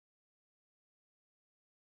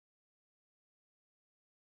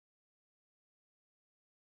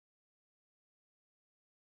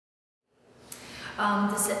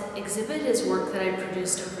This exhibit is work that I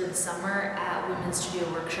produced over the summer at Women's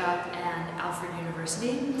Studio Workshop and Alfred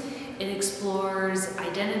University. It explores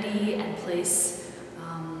identity and place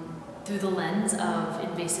through the lens of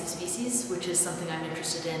invasive species, which is something I'm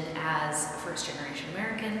interested in as a first-generation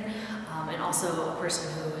American, and also a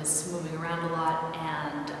person who is moving around a lot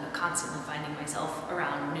and constantly finding myself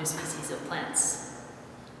around new species of plants.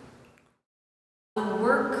 The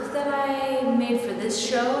work that I made for this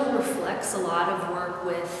show reflects a lot of work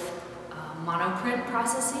with monoprint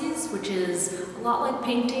processes, which is a lot like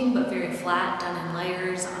painting, but very flat, done in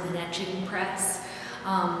layers on an etching press.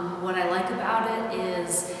 What I like about it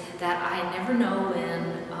is that I never know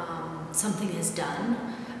when something is done,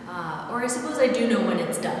 or I suppose I do know when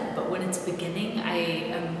it's done, but when it's beginning, I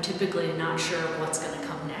am typically not sure what's going to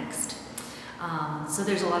come next. So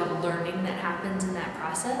there's a lot of learning that happens in that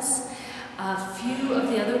process. A few of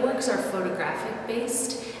the other works are photographic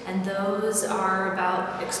based, and those are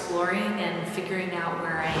about exploring and figuring out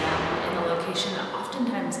where I am in a location,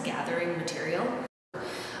 oftentimes gathering material.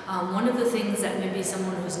 One of the things that maybe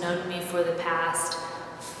someone who's known me for the past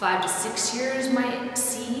 5 to 6 years might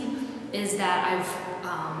see is that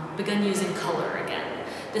I've begun using color again.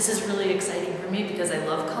 This is really exciting for me because I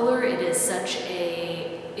love color. It is such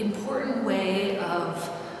an important way of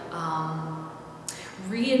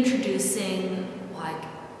reintroducing like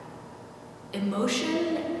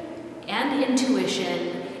emotion and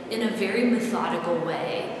intuition in a very methodical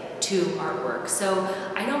way to artwork. So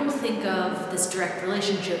I don't think of this direct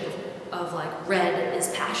relationship of like red is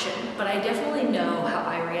passion, but I definitely know how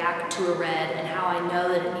I react to a red and how I know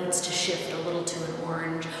that it needs to shift a little to an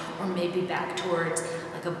orange or maybe back towards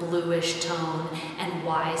like a bluish tone, and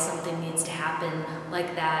why something needs to happen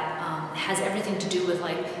like that has everything to do with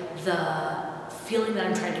like the feeling that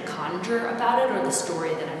I'm trying to conjure about it or the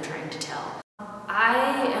story that I'm trying to tell.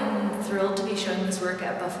 I am thrilled to be showing this work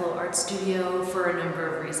at Buffalo Art Studio for a number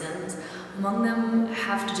of reasons. Among them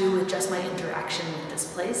have to do with just my interaction with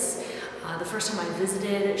this place. The first time I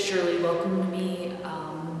visited, Shirley welcomed me.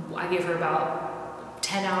 I gave her about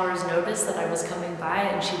 10 hours notice that I was coming by,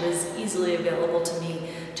 and she was easily available to me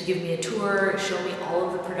to give me a tour, show me all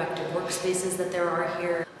of the productive workspaces that there are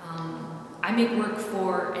here. I make work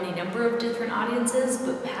for any number of different audiences,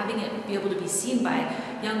 but having it be able to be seen by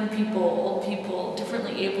young people, old people,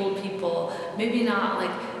 differently abled people, maybe not like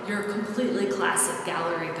your completely classic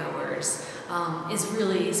gallery goers, is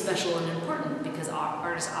really special and important because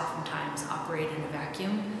artists oftentimes operate in a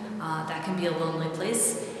vacuum. That can be a lonely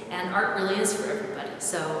place, and art really is for everybody.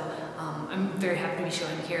 So I'm very happy to be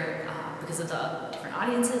showing here because of the different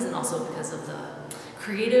audiences and also because of the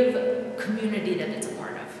creative community that it's a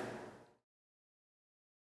part of.